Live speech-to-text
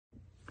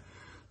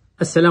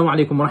Assalamu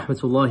alaikum wa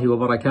rahmatullahi wa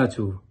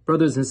barakatuh.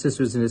 Brothers and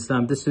sisters in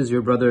Islam, this is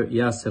your brother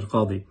Yasir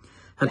Qadhi.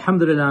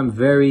 Alhamdulillah, I'm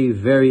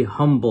very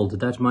humbled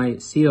that my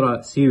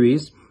Sirah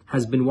series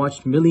has been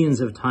watched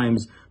millions of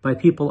times by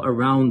people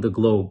around the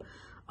globe.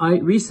 I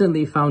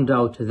recently found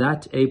out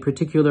that a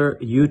particular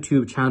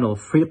YouTube channel,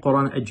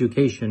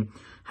 FreeQuranEducation,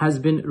 has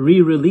been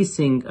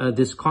re-releasing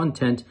this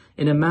content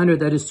in a manner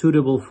that is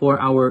suitable for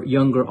our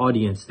younger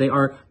audience. They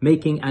are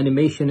making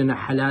animation in a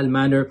halal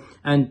manner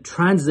and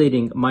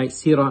translating my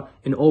Sirah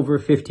in over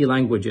 50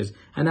 languages.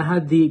 And I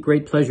had the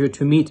great pleasure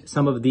to meet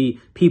some of the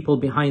people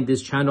behind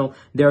this channel.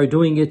 They are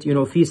doing it, fi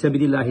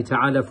sabilillahi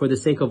ta'ala, for the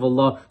sake of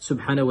Allah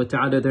subhanahu wa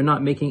ta'ala. They're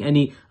not making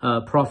any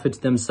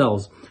profit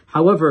themselves.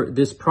 However,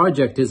 this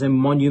project is a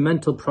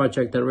monumental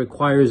project that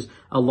requires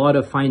a lot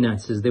of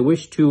finances. They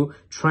wish to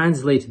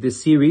translate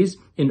this series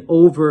in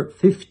over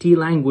 50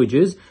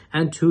 languages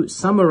and to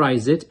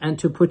summarize it and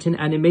to put in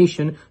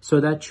animation so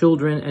that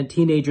children and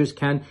teenagers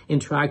can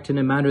interact in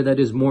a manner that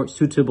is more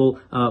suitable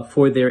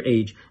for their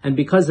age. And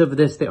because of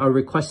this, they are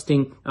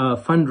requesting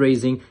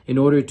fundraising in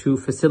order to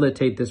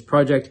facilitate this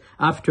project.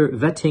 After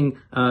vetting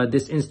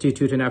this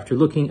institute and after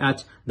looking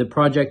at the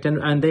project,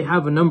 and they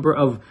have a number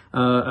of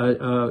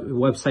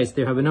websites,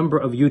 they have a number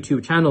of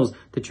YouTube channels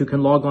that you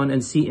can log on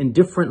and see in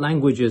different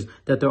languages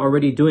that they're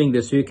already doing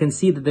this. So you can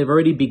see that they've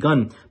already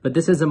begun. But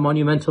this is a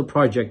monumental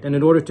project, and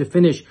in order to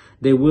finish,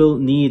 they will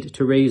need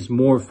to raise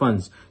more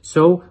funds.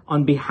 So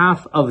on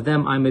behalf of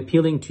them, I'm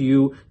appealing to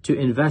you to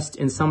invest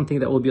in something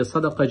that will be a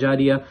sadaqah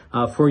jariyah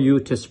for you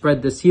to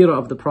spread the seerah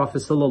of the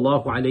Prophet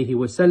sallallahu alaihi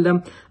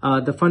wasallam.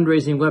 The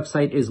fundraising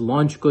website is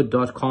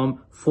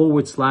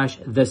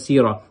launchgood.com/the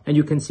seerah, and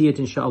you can see it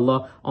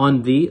inshallah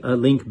on the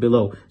link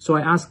below. So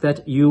I ask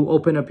that you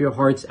open up your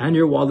hearts and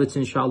your wallets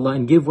inshallah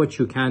and give what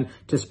you can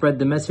to spread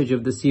the message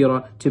of the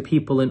seerah to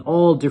people in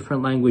all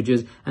different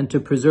languages and to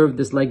preserve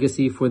this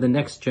legacy for the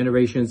next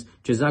generations.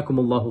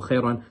 Jazakumullahu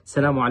khairan.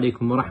 Assalamu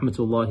alaikum wa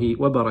rahmatullahi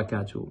wa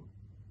barakatuh.